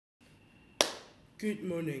Good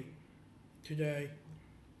morning. Today,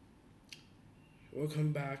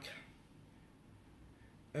 welcome back.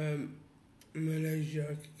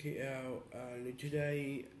 Malaysia, KL, and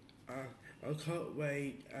today I can't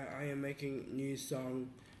wait. I am making a new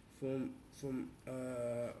song from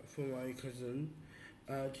my cousin.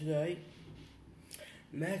 Today,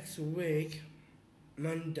 next week,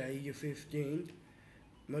 Monday the 15th,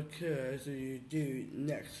 because you do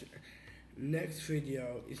next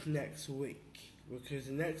video is next week. Because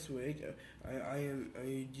next week I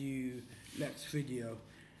do next video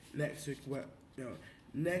next week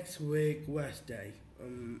next week Wednesday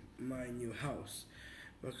on my new house,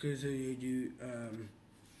 because you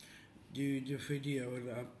do the video and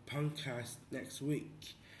a podcast next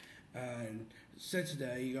week. And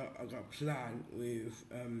Saturday I got planned with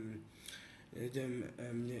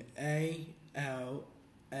the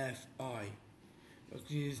ALFI,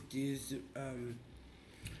 because this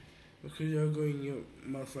because I'm going to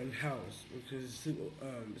my friend's house because sleep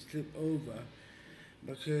over,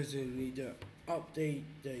 because I need to update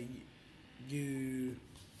the you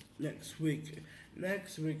next week.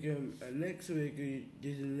 Next week this is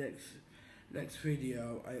the next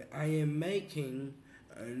video. I am making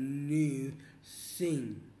a new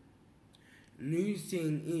scene. New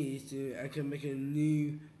scene is I can make a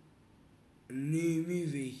new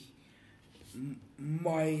movie.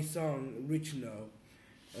 My song original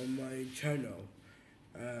on my channel.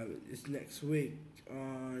 It's next week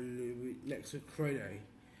on next week Friday.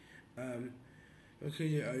 Because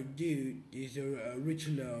I do this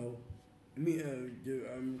original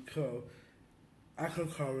called Akram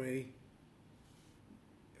Khairi.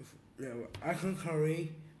 Akram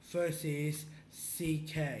Khairi versus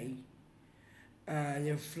CK and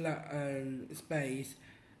the flat and space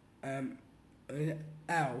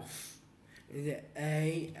Alf is it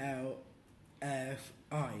ALFI.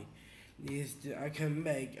 I can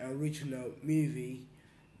make original movie,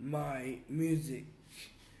 my music.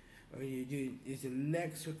 When you do it's the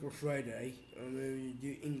next week of Friday, or when you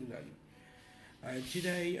do England.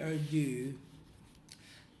 Today I do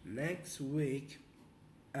next week,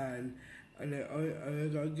 and I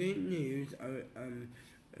got good news.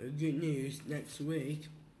 Good news next week.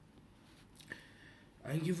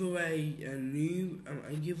 I give away a new.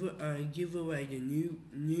 I give away the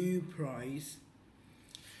new prize.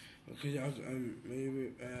 Because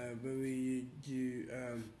when we do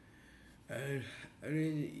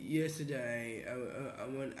yesterday I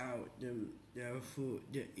went out to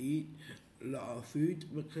eat a lot of food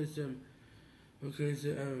because I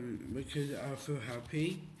feel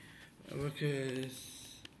happy, because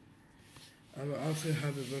I feel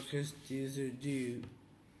happy because this is due.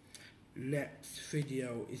 Next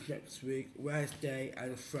video is next week, Wednesday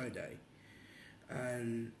and Friday,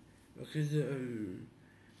 and because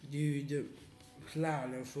the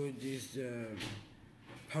plan for this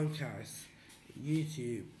podcast,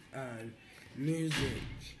 YouTube and music,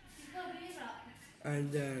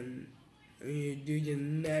 and then you do the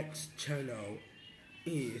next channel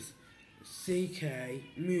is CK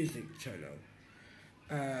Music Channel,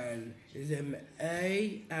 and it's an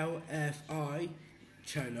ALFI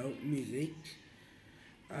channel music,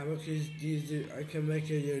 because I can make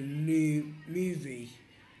a new movie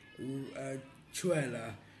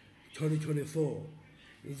trailer 2024.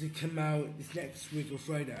 It's to come out this next week or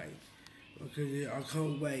Friday, because I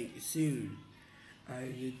can't wait soon.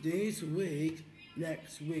 And this week,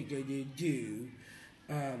 next week I do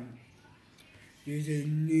there's a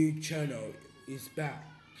new channel is back.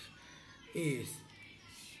 Is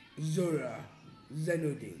Zora,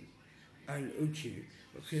 Zainudin and Uchi,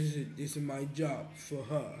 because this is my job for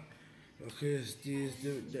her, because this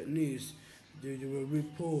the news, they will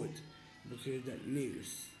report, because that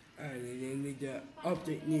news, and they need the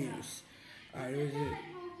update news, and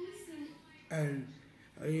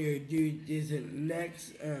I need to do this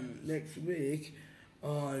next week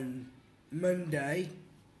on Monday,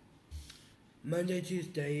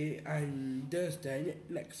 Tuesday and Thursday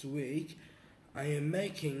next week. I am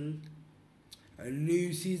making a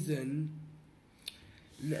new season,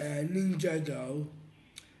 Ninjago,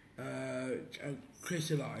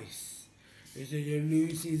 Crystallize. This is a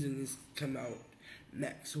new season is come out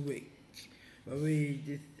next week. But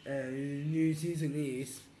this new season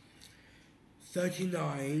is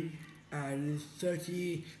 39 and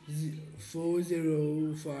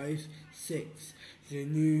 34056. It's a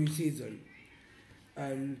new season,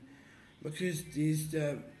 and because this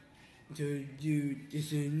to do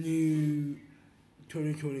this is new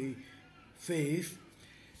 2025,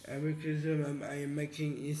 because I am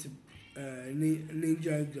making is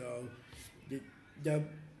Ninjago, the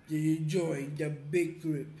join the big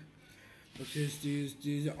group because there's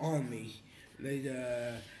the army, like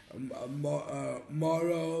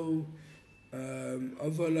Morrow,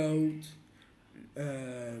 Overload,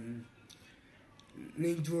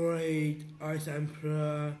 Nidroid, Ice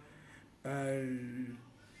Emperor, and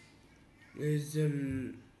there's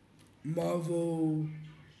Marvel,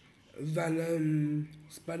 Venom,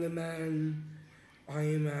 Spider-Man,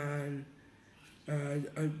 Iron Man,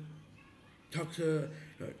 and Doctor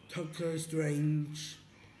Strange,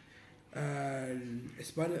 and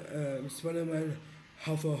Spider-Man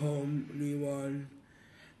Hover Home, new one,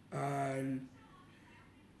 and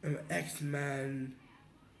X-Men.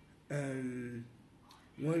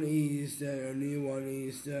 One is the new one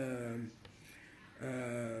is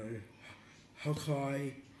Hawkeye,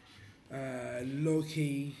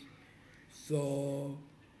 Loki, Thor,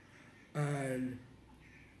 and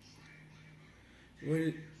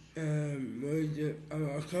when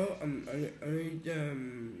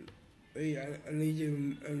I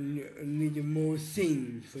need more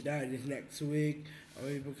scene for that is next week.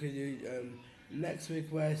 Because next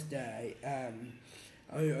week Wednesday,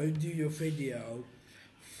 I'll do your video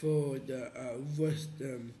for the voice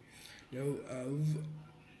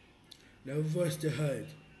the herd.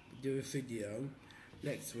 Do a video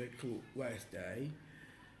next week Wednesday.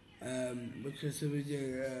 Because it was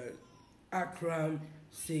Akram,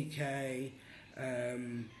 CK,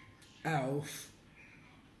 Alf,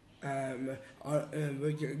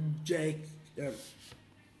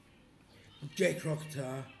 Jake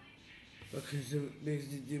Proctor, because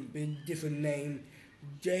there's a different name,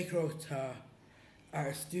 Jake Proctor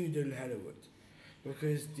at Student Hollywood,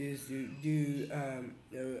 because there's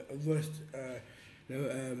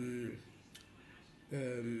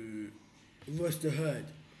voice the herd,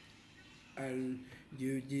 and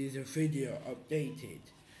there's a video updated,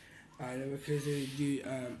 and because they do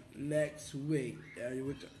next week,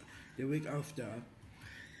 the week after,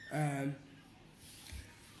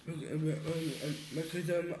 because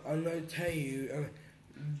I'm gonna tell you,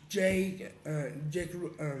 Jake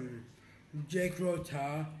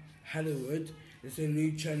Rota Hollywood is a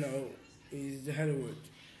new channel, is Hollywood,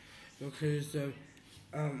 because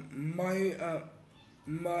my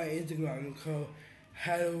Instagram called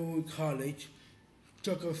Hello College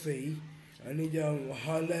Geography. I need a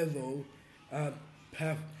high level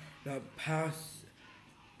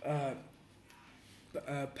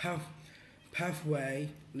pathway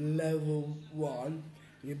level 1.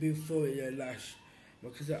 You'll be fully last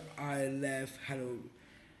because I left Hello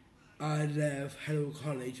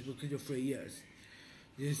College because of 3 years.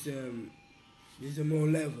 There's a more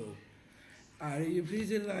level. And you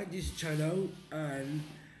please like this channel, and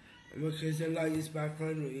because I like this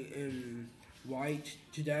background in white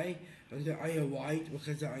today, because I am white,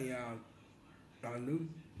 because I am random,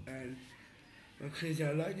 and because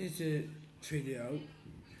I like this video.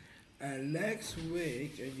 And next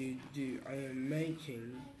week I am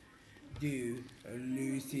making a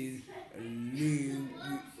new season, a new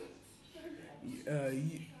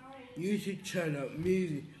YouTube channel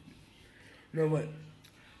music. No what?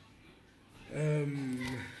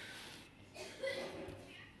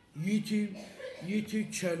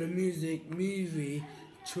 YouTube channel movie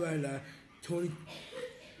trailer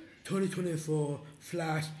 2024 /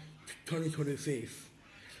 2025.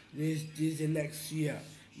 This is next year,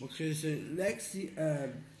 because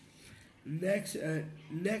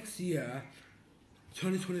next year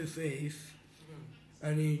 2025,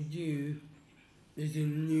 and there's a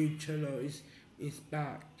new channel is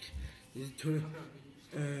back. It's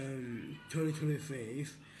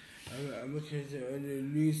 2025, because a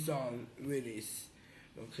new song release,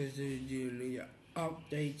 because they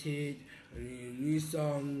updated, a new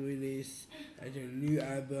song release, and a new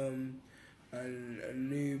album, and a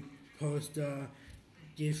new poster,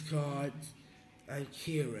 gift cards, and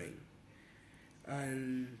keyring.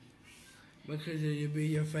 And because you'll be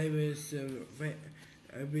your famous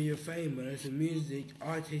music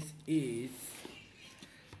artist is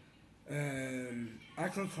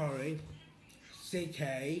Akram Khairi, CK,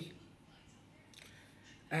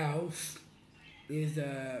 Alf is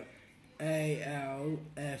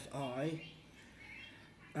ALFI,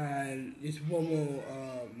 and it's one more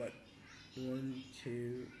 1,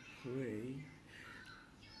 2, 3.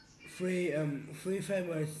 Three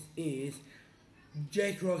famous is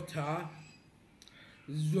Jake Rota,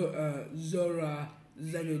 Zora,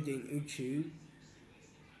 Zainudin Uchu.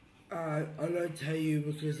 I'm gonna tell you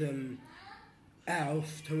because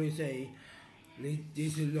Alf told me to say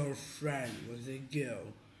this is not a friend, was a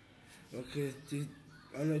girl. Because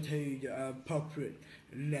I'm gonna tell you the appropriate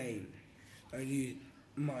name on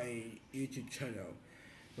my YouTube channel.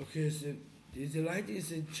 Because there's like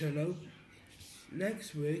this channel,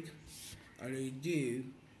 next week, I will do,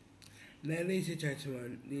 ladies and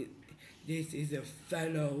gentlemen, this is the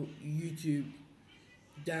final YouTube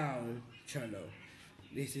down channel.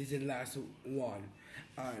 This is the last one.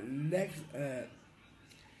 Next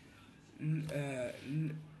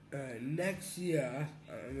year,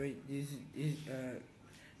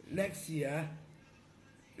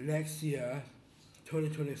 next year,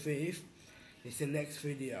 2025, is the next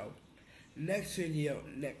video. Next year,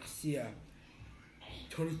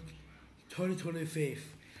 2025,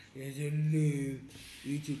 there's a new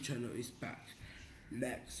YouTube channel is back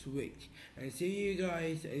next week. And see you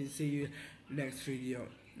guys, and see you next video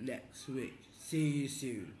next week. See you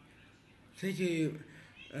soon.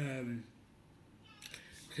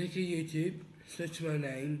 Click YouTube, search my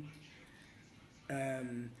name,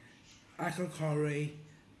 Akram Khairi,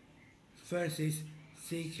 versus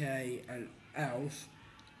CK and Elf.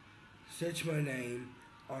 Search my name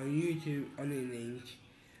on YouTube on the link,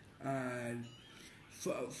 and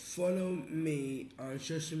follow me on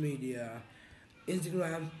social media,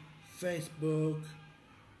 Instagram, Facebook,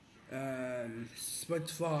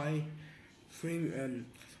 Spotify,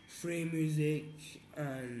 free music,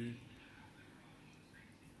 and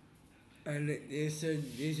there's a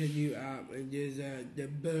new app, and there's the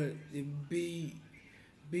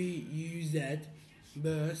BUZ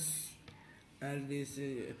Burst, and there's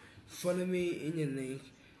follow me in the link.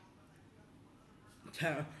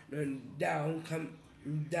 Come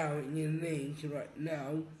down in the link right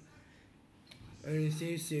now, and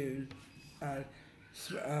see you soon. And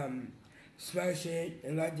smash it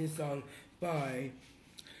and like this song by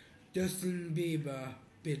Justin Bieber.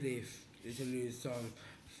 Believe it's a new song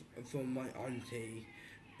from my auntie,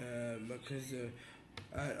 because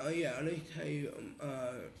yeah, I'll tell you,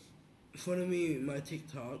 follow me on my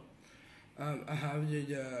TikTok. I have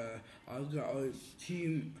I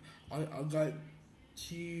got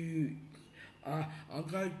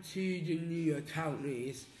the new account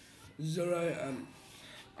is Zora.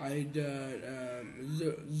 I done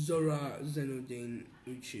Zora Zainudin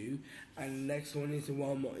Uchu, and next one is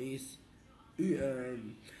one more is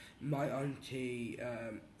my auntie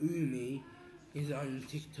Umi is on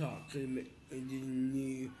TikTok. The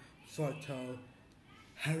new photo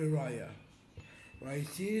Haraya. Right,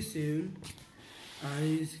 see you soon.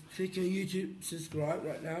 And click on YouTube, subscribe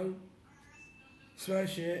right now,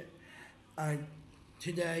 smash it. And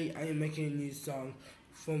today I am making a new song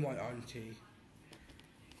for my auntie.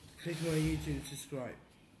 Click my YouTube, subscribe.